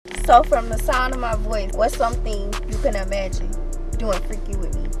So from the sound of my voice, what's something you can imagine doing freaky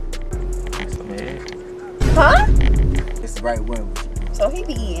with me? Huh? It's the right one. So he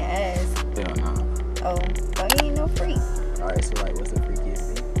be eating ass. Hell nah. Oh, so he ain't no freak. Alright, so like, what's the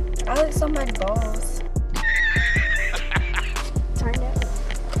freakiest thing? I like somebody balls. Turn that.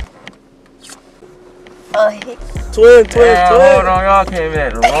 Hit. Twin. Hold on, y'all came in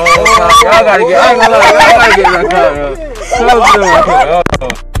at the wrong time. Y'all gotta get, I ain't gonna lie, y'all gotta get back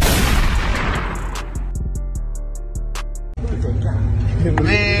up,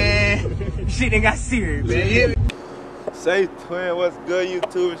 Man, shit ain't got serious, man. Say Twin, what's good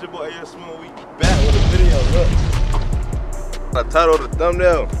YouTube? It's your boy Air Smooth. We back with a video. Look, I titled the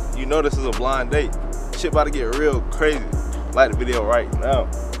thumbnail. You know this is a blind date. Shit about to get real crazy. Like the video right now.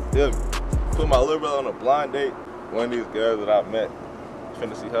 Feel me? Put my little brother on a blind date. One of these girls that I met.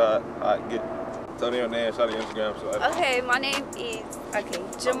 Finna see how I get. Tell me your name, shout out your Instagram. So Okay, my name is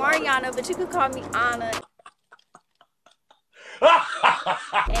Jamariana, but you could call me Anna.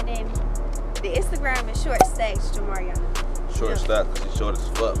 And then the Instagram is short stacks Jamariana. short stacks, cause she's short as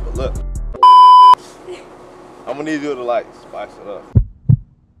fuck. But look, I'm gonna need you to like spice it up.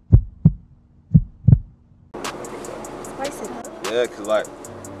 Spice it up. Yeah, cause like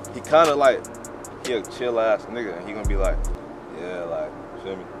he kinda like he a chill ass nigga, and he gonna be like, yeah, like,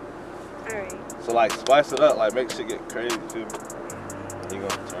 feel me? Alright. So like spice it up, like make shit get crazy, feel me? He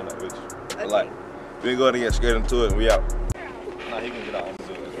gonna turn up with you. Okay. But like, we go ahead and get straight into it, and we out. Nah, he can get out. I'm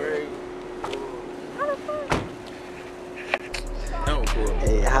doing it.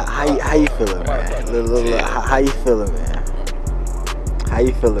 Hey, how you feeling, man? How you feeling, man? How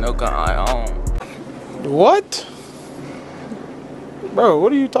you feeling? No gun, I own. What? Bro,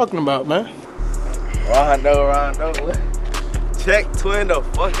 what are you talking about, man? Rondo. Check Twin the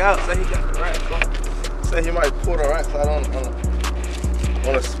fuck out. Say he got the racks on. Say he might pull the racks out on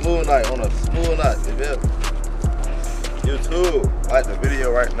a smooth night. You feel me? YouTube, like the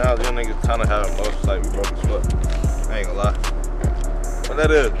video right now, these niggas kinda having emotions like we broke as fuck. I ain't gonna lie. What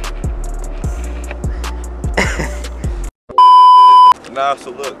that is? Nah,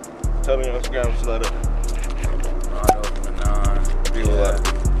 so look, tell me your Instagram, shit like that. Rondo from the 9. People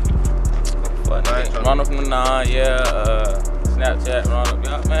like, Rondo from the 9, yeah. Snapchat, Rondo.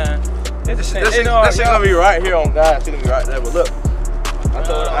 Yeah, man. that shit gonna be right here on God. It's gonna be right there, but look. I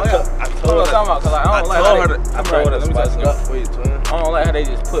told her to spice it up for you, Twin. I don't like how they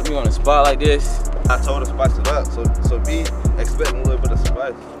just put me on the spot like this. I told her to spice it up, so be expecting a little bit of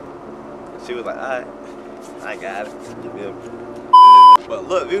spice. And she was like, alright, I got it. You feel me? But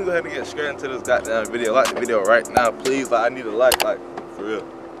look, we can go ahead and get straight into this goddamn video. Like the video right now, please. Like, I need a like, for real.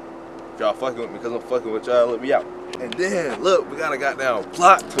 If y'all fucking with me, because I'm fucking with y'all, let me out. And then, look, we got a goddamn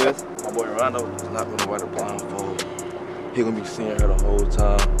plot twist. My boy Rondo is not gonna wear the blindfold. He gonna be seeing her the whole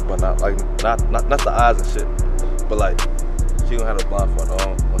time, but not the eyes and shit. But like, she gonna have the blindfold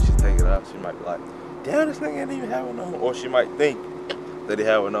on. When she take it out, she might be like, damn, this nigga ain't even have it on. Or she might think that he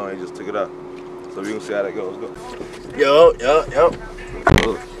have it on and he just took it out. So we gonna see how that goes. Let's go. Yo.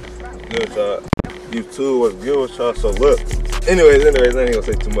 Good y'all. You too, what's good with y'all? So look. Anyways, I ain't gonna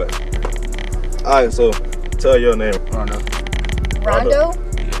say too much. Alright, so tell your name. Rondo. Rondo?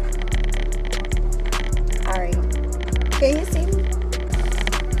 Alright. Can you see me?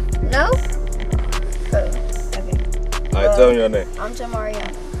 No? Oh, okay. Alright, tell me your name. I'm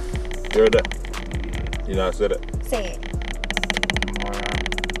Jamariana. You heard that? You know how to say that? Say it.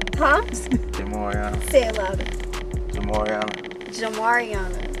 Huh? Jamariana. Say it louder. Jamariana.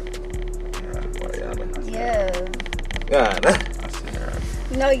 Jamariana. Mariana. Yeah. Yeah, I see her.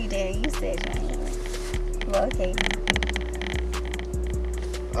 No, you didn't. You said Jamariana. Well, okay.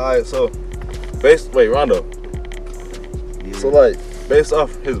 Alright, so wait, Rondo. Yeah. So like, based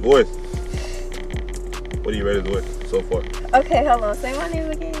off his voice, what do you rate his voice so far? Okay, hold on. Say my name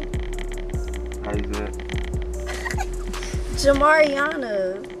again. How you good?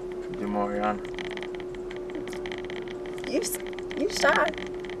 Jamariana. Jamariana. You shy?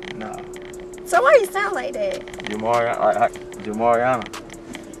 Nah. So why you sound like that? Jamariana. Jamariana.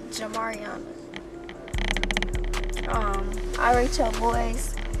 Jamariana. I rate your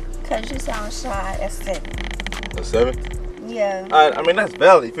voice because you sound shy at 7. A 7? Yeah. Alright, I mean that's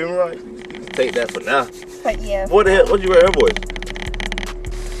valid, you feel me, right? You can take that for now. But yeah. What the hell, what'd you rate her voice?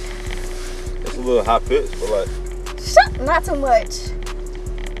 It's a little high pitched, but like. Shut, not too much.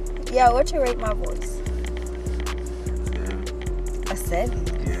 Yo, what you rate my voice? A 7?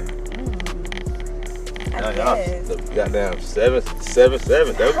 Yeah. I guess. Goddamn 7. That's what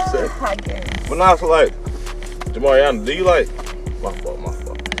you said. I guess. But now, so like, Jamariana, do you like, my fault.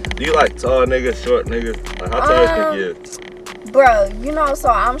 Do you like tall niggas, short niggas? Like, how tall you think you is? Bro, you know, so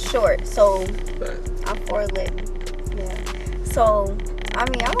I'm short, so I'm 4'11". Yeah. So, I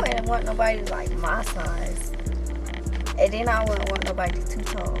mean, I wouldn't want nobody like my size. And then I wouldn't want nobody too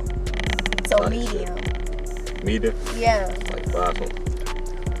tall. So Nice. medium. Medium? Yeah. Like 5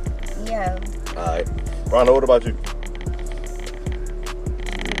 something. Yeah. Alright. Rondo, what about you?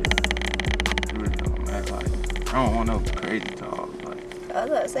 I don't want no crazy tall. Like, I was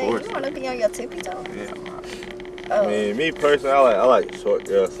about to say, Forty. you want to be on your tippy toes? yeah, man. Oh. I mean, me personally, I like short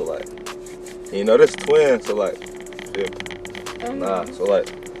girls, so like, you know, this twin, so like, yeah, nah, so like,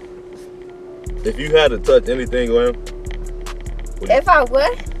 if you had to touch anything on him, If I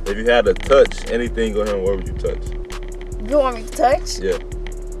what? if you had to touch anything on him, what would you touch? You want me to touch? Yeah,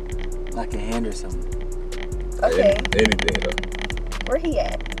 Like a hand or something. Okay. anything though. Where he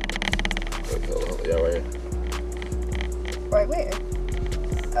at? Like, hold on, yeah, right here. Right where?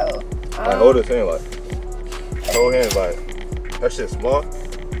 Oh. Like, hold his hand, like, hold hand, like, that shit small.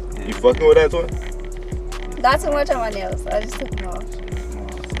 You fucking with that twin? Not too much on my nails. I just took them off.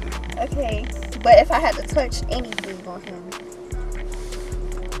 Okay. But if I had to touch anything on him.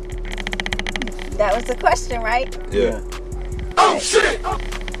 That was the question, right? Yeah. Oh shit!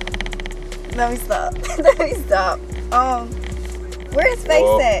 Let me stop. Let me stop. Where his face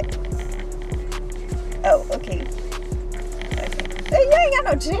Whoa. at? Oh, okay. Hey, you ain't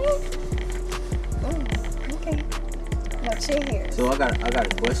got no chin? Okay. No chin here. So I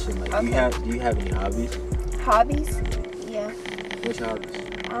got a question. Like, Okay. do you have any hobbies? Hobbies? Yeah. Which hobbies?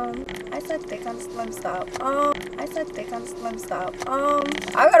 I said thick on Let me stop. I said thick on Let me stop. I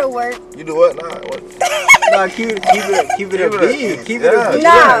gotta work. You do what? Nah, what? Nah, keep it a beat. Keep it a Yeah. beat.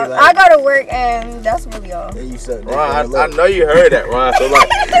 Nah, Like, I gotta work and that's really all. then you suck dick Ron, on the I low. know you heard that, Ron. So like,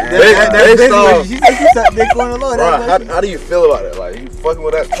 That's based basically off, what she said. You suck dick on the low. Ron, That's what she how do you feel about it? Like, you fucking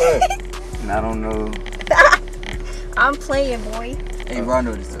with that twin? And I don't know. I'm playing, boy. Hey,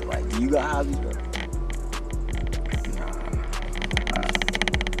 Rondo, this is like, do you got hobbies, bro?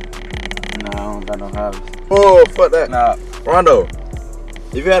 Nah, I don't got no hobbies. Oh, fuck that. Nah, Rondo,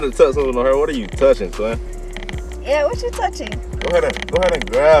 if you had to touch something on her, what are you touching, twin? Yeah, what you touching? Go ahead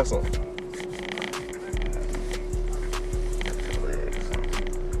and grab some.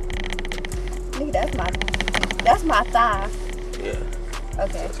 Nigga, that's my thigh. Yeah.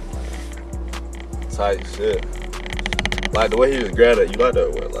 Okay. Tight shit. Like the way he just grabbed it, you like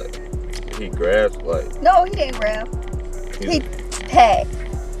that way? Like he grabs, like No, he didn't grab. He pegged.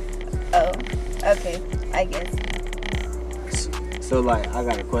 Oh, okay. I guess. So, like, I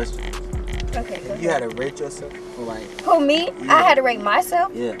got a question. Okay, go If you ahead. had to rate yourself, or like, Who, me? Yeah. I had to rate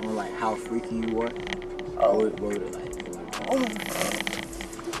myself? yeah, on like how freaky you were, Oh. what would it like?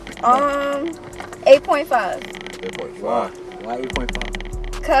 8.5. 8.5. Why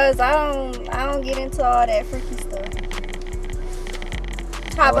 8.5? Cause I don't get into all that freaky stuff.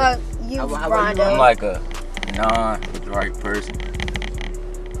 How about you, how about you, Rondo? I'm like a nah with the right person.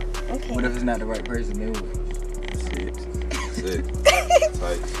 Okay. What if it's not the right person? Then what? Sick.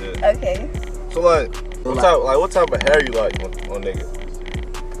 Tight shit. Okay. So like, So, what type of hair you like on niggas?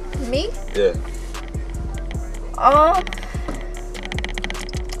 Me? Yeah. Like,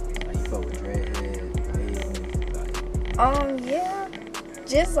 you fuck with dreadheads, waves, like, Yeah.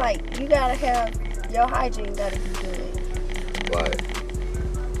 Just like you gotta have your hygiene gotta be good. Like,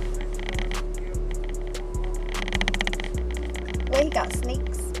 Wait, he got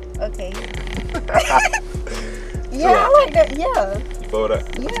snakes? Okay. Yeah, I like that. Yeah. you feel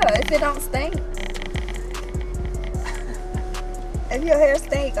that? Yeah, if it don't stink. If your hair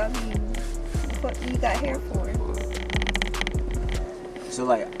stink, I mean, what you got hair for? so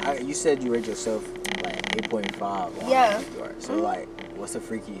like, you said you rate yourself like 8.5. on how Yeah. freaky you are. So like, what's the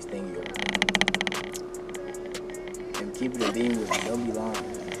freakiest thing you ever done? And keep it a beam with me. Don't be lying.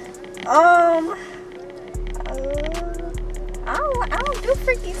 I don't do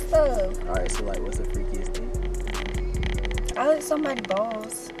freaky stuff. All right. So like, what's the freakiest thing? I lick somebody's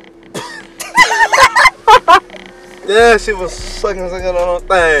balls. Yeah, she was sucking on her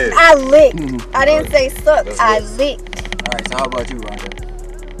thing. I licked. I didn't say suck. That's I good. licked. All right. So how about you, Rondo?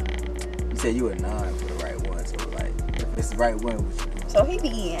 You said you a 9 for the right one. So like, if it's the right one, what you doing? So he be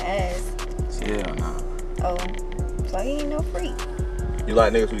eating ass. Hell nah. Oh, so he ain't no freak. You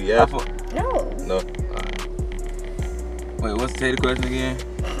like niggas who yeah? No. No. Wait, what's the question again?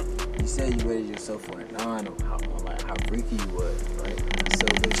 You said you rated yourself for a 9 on how freaky you was, right? So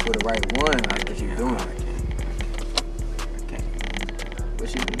if it's for the right one, like, what you doing? What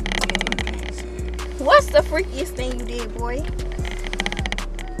you doing? What's the freakiest thing you did, boy?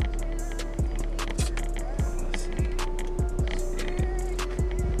 Let's see.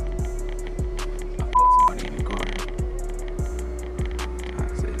 I fucked somebody in the car.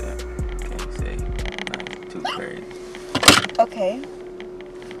 Okay.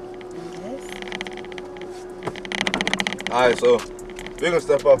 Yes. Alright, so we're gonna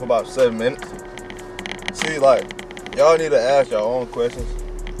step up for about 7 minutes. See, like, y'all need to ask your own questions.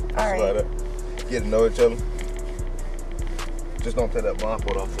 All right. Like that. Get to know each other. Just don't take that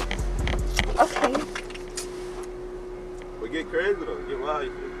blindfold off. Okay. But get crazy though. Get wild.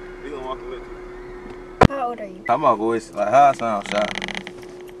 We gonna walk away too. How old are you? How my voice? Like, how I sound shy?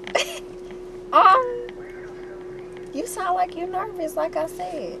 You sound like you're nervous, like I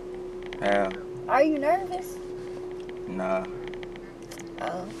said. How? Are you nervous? Nah.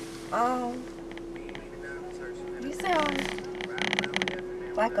 Oh. You sound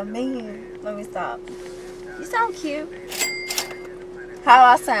like a man. Let me stop. You sound cute. How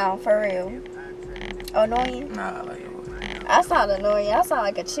I sound, for real? Annoying? Nah, like, I sound annoying. I sound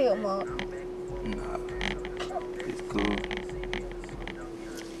like a chipmunk. nah. It's cool.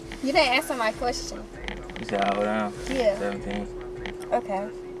 You didn't answer my question. You said how old I am? Yeah. 17. Okay.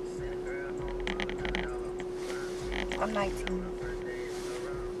 I'm 19.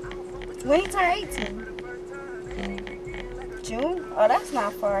 When you turn 18? June? Oh, that's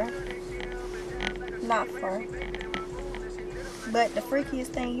not far. Not far. But the freakiest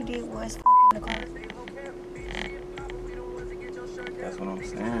thing you did was f in the car. That's what I'm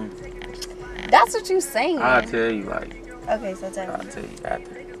saying. That's what you saying. I'll tell you, like, Okay, so tell I'll me. tell you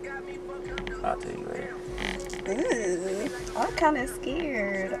after. I'll tell you later. Ooh, I'm kind of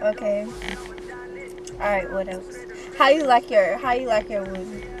scared. Okay. All right. What else? How you like your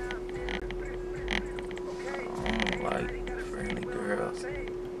wood? I don't like friendly girls.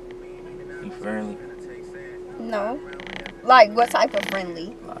 You friendly? No. Like what type of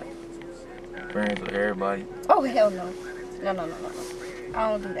friendly? Like, friends with everybody? Oh hell no. No. I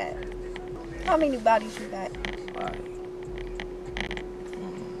don't do that. How many bodies you got? Like,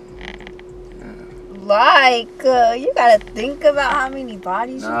 You gotta think about how many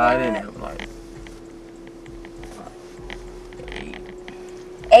bodies you nah, got. I didn't have like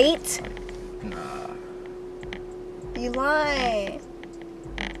 8. 8? Nah. You lying.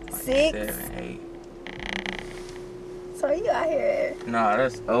 Like 6? 7, 8. So you out here. Nah,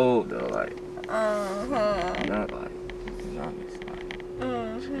 that's old though. Like, Uh-huh. not like youngest. Like,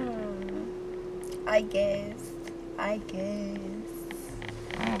 I guess. I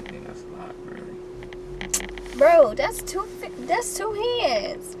don't think that's a lot, really. Bro, that's two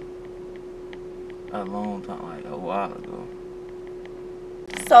hands. A long time, like a while ago.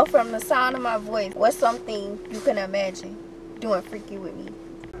 So from the sound of my voice, what's something you can imagine doing freaky with me?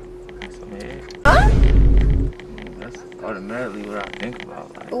 So, man, Huh? that's automatically what I think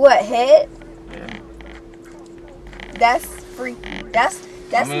about. Like, What, head? yeah. That's freaky. That's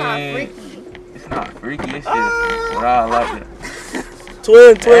I mean, not freaky. It's not freaky. It's just what I like.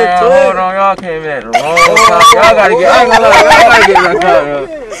 Twin. Damn, hold on, y'all came in at the wrong time. Y'all gotta get. I ain't gonna lie, y'all gotta get back up, yo.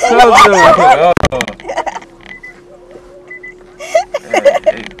 So good.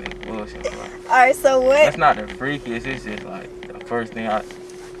 They bullshit, bro. Alright, so what? That's not the freakiest. It's just like the first thing I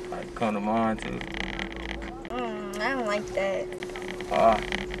like come to mind to. I don't like that.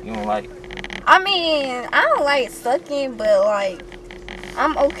 You don't like? I mean, I don't like sucking, but like,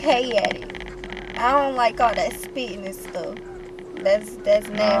 I'm okay at it. I don't like all that spitting and stuff. That's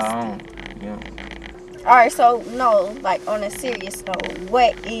nasty. Nah, you don't. Alright, so no, like on a serious note,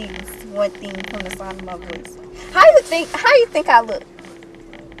 what is one thing from the sound of my voice? How you think I look?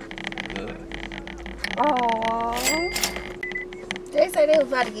 Good. Aww. They say they was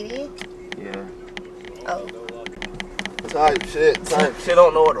about to get in. Yeah. Oh. Type shit.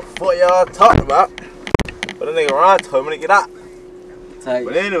 Don't know what the fuck y'all talking about. But the nigga Ron told me to get out. Tight.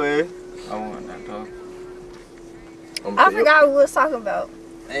 But anyway, I want that dog. I forgot what we was talking about.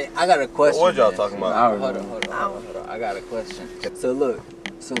 Hey, I got a question. What y'all man. talking about? Hold on. I got a question. So look,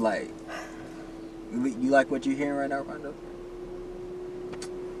 like, you like what you hearing right now, Rondo?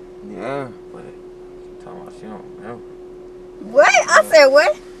 Yeah, but talking about you don't remember. What? I said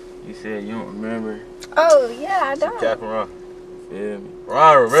what? You said you don't remember. Oh yeah, I don't. Cap and Ron. Feel me?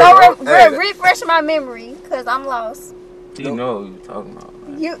 Ron remember. So Hey, refresh my memory, cause I'm lost. You know what you talking about.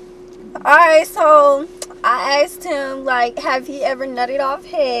 Like, Alright, so I asked him like, have he ever nutted off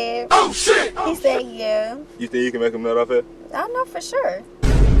head? Oh shit! He said yeah. You think you can make him nut off here? I know for sure.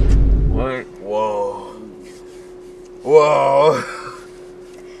 what? Whoa.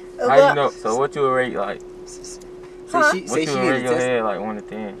 How you know? So what you would rate like? Huh? Say What she you would need rate to your test. head like 1 to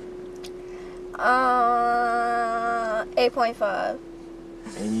 10? 8.5.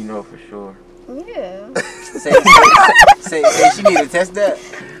 And you know for sure. Yeah. say she need to test that.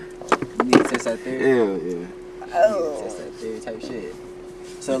 You need to test that theory. Yeah. You need to Oh. test that theory type shit.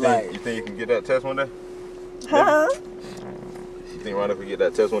 So You think you can get that test one day? Huh? think Rondo could get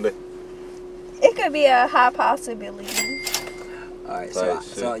that test one day? It could be a high possibility. Alright, Tight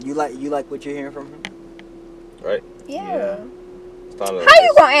so you like what you're hearing from him? Right? Yeah. It's time to, How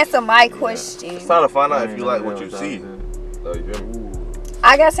you gonna answer my question? It's time to find out I if ain't you know like what what you was see. on So you feel me?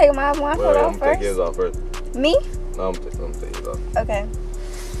 I gotta take my blindfold Well, I'm off gonna take his first. off first. Me? No, I'm gonna take his off. Okay.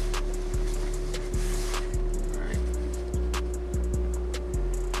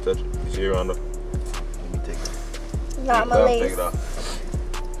 Touch it. You see it, Rondo? Let me take it. Not my Take lace. it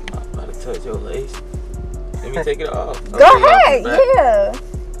off. I'm about to touch your lace. Let me take it off. Go ahead. Yeah.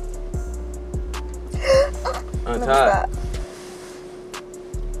 Let me Untie. stop.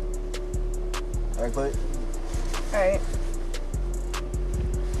 Alright, Clay. Alright.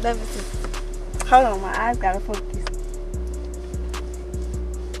 Let me see. Hold on, my eyes gotta focus.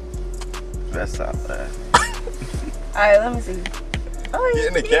 That's not bad. Alright, let me see. Oh, Get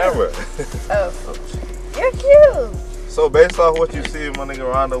in the cute. camera. Oh. You're cute. So based off what you see, my nigga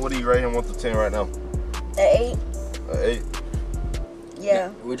Rondo, what do you rate him 1 to 10 right now? An 8. 8. Yeah.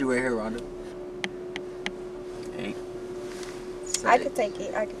 What'd you rate here, Rondo? 8. I could take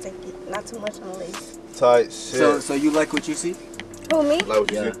it. I could take it. Not too much on the lace. Tight shit. So you like what you see? Who, me? Like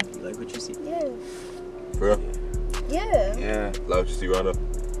what you Yeah. see? You like what you see? Yeah. For real? Yeah. Yeah. Like what you see, Rondo?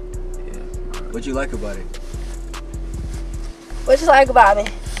 Yeah. What you like about it? What you like about me?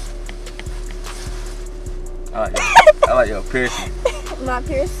 I like your piercing. My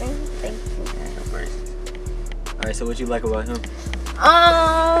piercing. Thank you. And your braces. Alright, so what you like about him?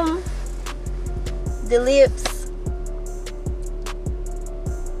 The lips.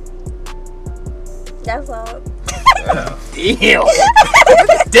 That's all. Damn!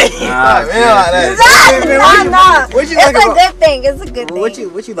 Nah, man, like that. No. What you It's like a about? good thing. It's a good thing.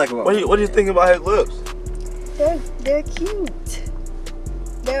 What you like about? What you thinking about his lips? They're cute.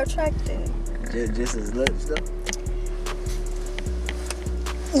 They're attractive. Just his lips, though.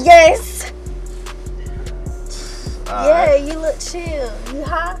 Yes. Yeah, Alright. you look chill. You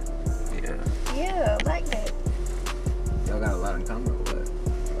high? Yeah. Yeah, I like that. Y'all got a lot in common with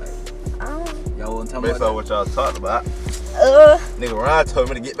what? Like, y'all won't tell me Based on about what y'all talked about, Uh, nigga Ron told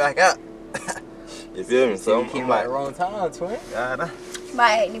me to get back out. You feel me? that. So you I'm came like, at the wrong time, twin. God, nah.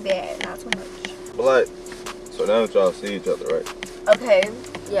 might ain't me bad, not too much. But like, so now that y'all see each other, right? Okay,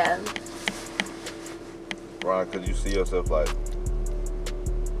 yeah. Ron, could you see yourself like,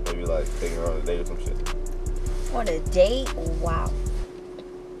 maybe like taking her on a date or some shit? On a date? Wow.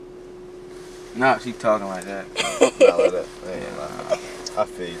 Nah, she talking like that. Not like that. I ain't gonna lie. I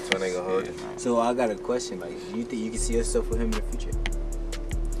feel you, twin, ain't gonna hold you. So I got a question. Like, do you think you can see yourself with him in the future?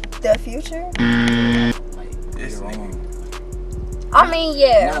 The future? Like, This later on. I mean,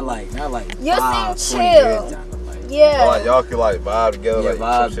 yeah. Not like You 5, seem 20 chill. years down the line. But, like, Yeah. y'all could like vibe together, Yeah, like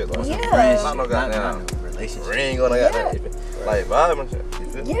vibe. some shit like Yeah. that. Friendship, Not no goddamn no relationship. ring on a Yeah. goddamn, like vibe and shit. You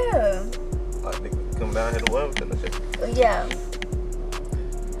feel me? Yeah. Like nigga come down here to Wilmington and shit. Yeah.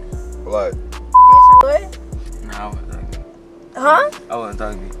 But like, Bitch, what? Nah, I wasn't talking. Huh? I wasn't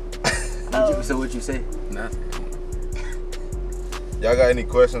talking. Oh. So what you say? Nothing. y'all got any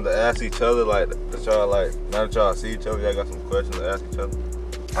questions to ask each other? Like that y'all like now that y'all see each other, y'all got some questions to ask each other?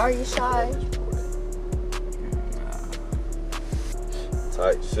 Are you shy?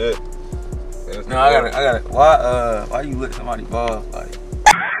 Tight shit. No, I gotta. Why you lick somebody balls like?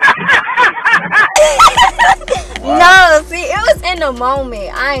 No, see, it was in the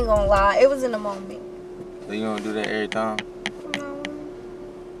moment. I ain't gonna lie. It was in the moment. So you don't do that every time? No.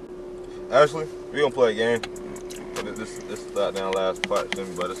 Actually, we gonna play a game. But this is that down last part, feel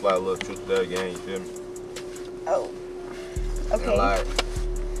me? But it's like a little truth or dare game, you feel me? Oh. And Okay. like,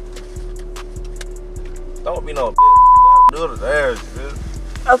 don't be no bitch. You gotta do it there, you feel me?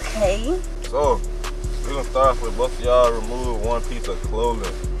 Okay. So, we're gonna start off with both of y'all remove one piece of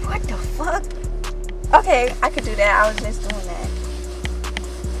clothing. What the fuck? Okay, I could do that. I was just doing that.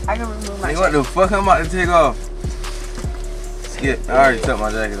 I can remove my Hey, what jacket. the fuck I'm about to take off? Skip. I already took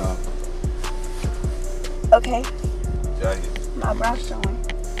my jacket off. Okay. Jacket. My brows showing.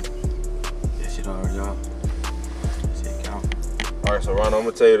 That shit already off. Shit count. Alright, so Ron, I'm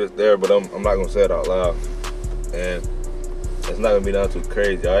gonna tell you this there, but I'm not gonna say it out loud. And it's not gonna be nothing too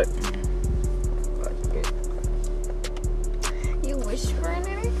crazy, alright? You whispering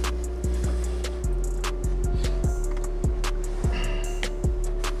in it?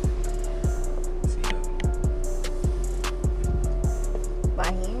 See ya.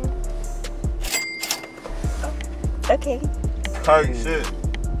 My hand? Okay. Tight shit.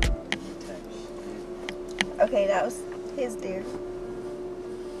 Okay, that was his dear.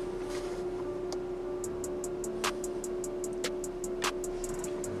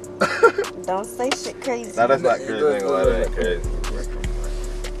 Don't say shit crazy. Nah, that's not crazy. I ain't gonna lie, that ain't crazy.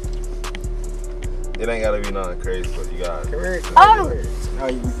 It ain't gotta be nothing crazy, but you got it. Correct. Oh. No,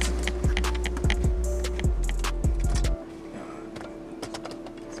 you.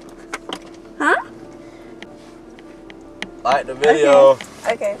 Huh? Like the video.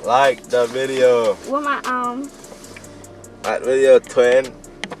 Okay. Like the video. What my Like the video, twin.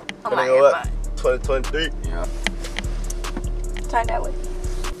 Oh my Turning what? God. 2023. Yeah. Turn that way.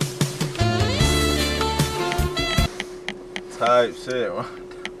 Type shit.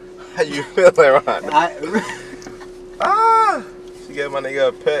 How you feeling, Ron? Ah! She gave my nigga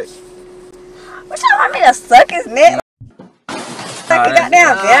a peck. What y'all want me to suck his neck? Like a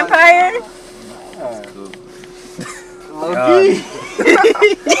goddamn vampire? Low-key.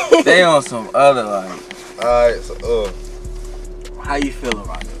 They on some other like. Alright, so How you feeling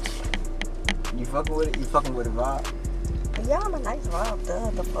about this? You fucking with it? You fucking with the vibe? Yeah, I'm a nice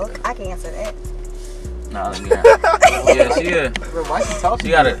vibe. The fuck? I can answer that. Nah, let me hear. Yeah, she a. Bro, why she talking?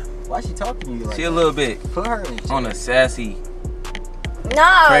 She got a. Why she talking to you like She a that? little bit Put her in. on the sassy,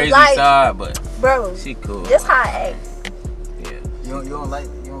 No, crazy like, side, but bro, she cool. this how I act. Yeah. You don't like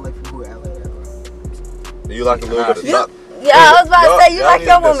people who act like that, bro. you like a little bit of You- top? Yeah, I was about to say, you y'all like need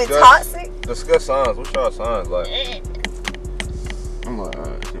your to woman discuss- toxic? Discuss signs. What's y'all signs like? I'm a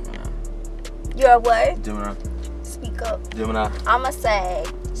Gemini. You're a what? Gemini. Speak up. Gemini. I'm a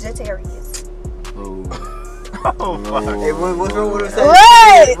Sagittarius. Ooh. Oh, fuck. Hey, what's wrong with the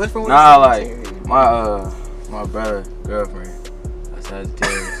What? What's wrong with Nah, the like Sagittarius? my brother girlfriend, a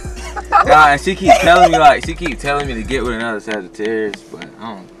Sagittarius. Nah, and she keep telling me to get with another Sagittarius, but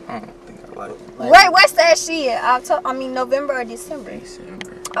I don't think I like it. Wait, what stage she in? November or December?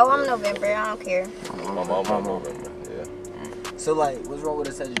 December. Oh, I'm November. I don't care. My mom. Yeah. So like, what's wrong with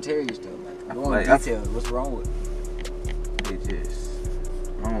the Sagittarius though? Like, go Like, in detail. What's wrong with it? They just,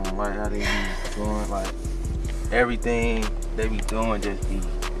 I don't like how they be doing, like, everything they be doing just be,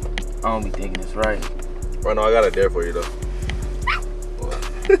 I don't be thinking it's right. Right now, I got a dare for you though.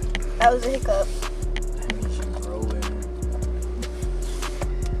 That was a hiccup. She's rolling.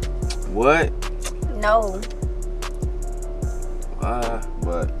 What? No.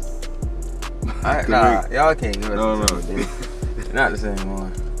 But Nah, y'all can't give it No. Not the same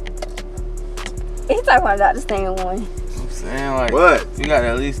one. He talking about not the same one. I'm saying, like, What? you gotta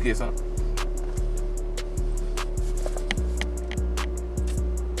at least get something.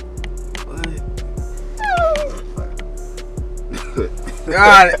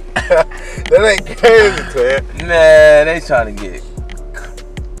 God, that ain't crazy, twin. nah, they trying to get.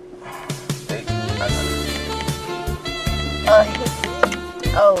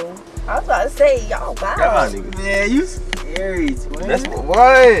 Oh, I was about to say, y'all Y'all wow. niggas. Man, you scary, twin. That's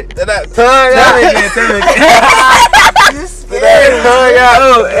what. That tongue Tell me out. again, tell me again. You That scary. tongue out.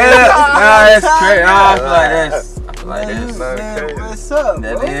 Oh, nah, that's crazy. Nah, I feel like that's. I feel like Man, that's. Not man, crazy. what's up,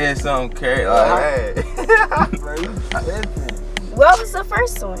 That bro? is something crazy. Like, Hey. Bro, you tripping. What was the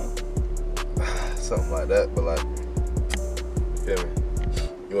first one? Something like that, but like, you feel me?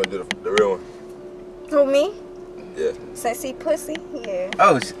 You wanna do the real one? Who, me? Yeah. Sexy pussy? Yeah.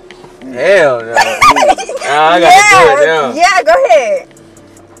 oh, hell no. Nah, I gotta do it now. Yeah, go ahead.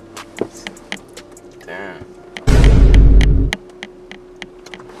 Damn.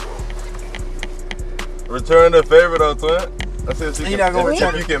 Return the favor though, twin. I see if You're not gonna if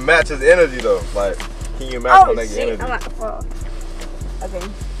return you it. can match his energy though. Like, can you match my Oh, nigga shit. energy? I'm about to fall. Okay.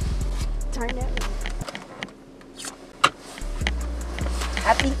 Turn that way.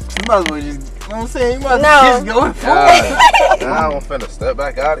 Happy? You might as well just, you know what I'm saying? You might as No. well just going for it. Nah, I'm finna step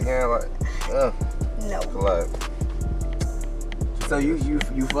back out again. Like, No. like. So you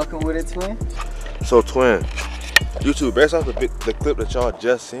fucking with it, twin? So, twin, YouTube, based off the clip that y'all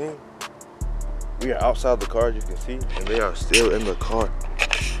just seen, we are outside the car, as you can see, and they are still in the car.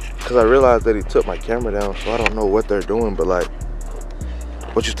 Cause I realized that he took my camera down, so I don't know what they're doing. But like,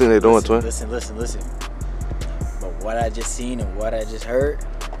 what you think they're doing, twin? Listen. But what I just seen and what I just heard.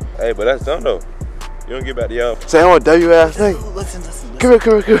 Hey, but that's done though. You don't get back to y'all. Say, I'm a W ass nigga. Listen. Come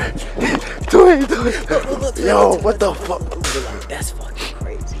here. Do it. Look, Yo, what the fuck? That's fucking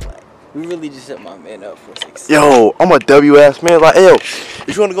crazy. Like, we really just set my man up for success. Yo, I'm a W ass man. Like, yo, if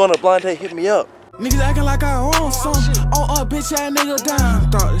you wanna go on a blind date, hit me up. Niggas acting like I own something. On a bitch ass nigga down.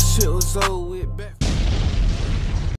 Thought this shit was over with.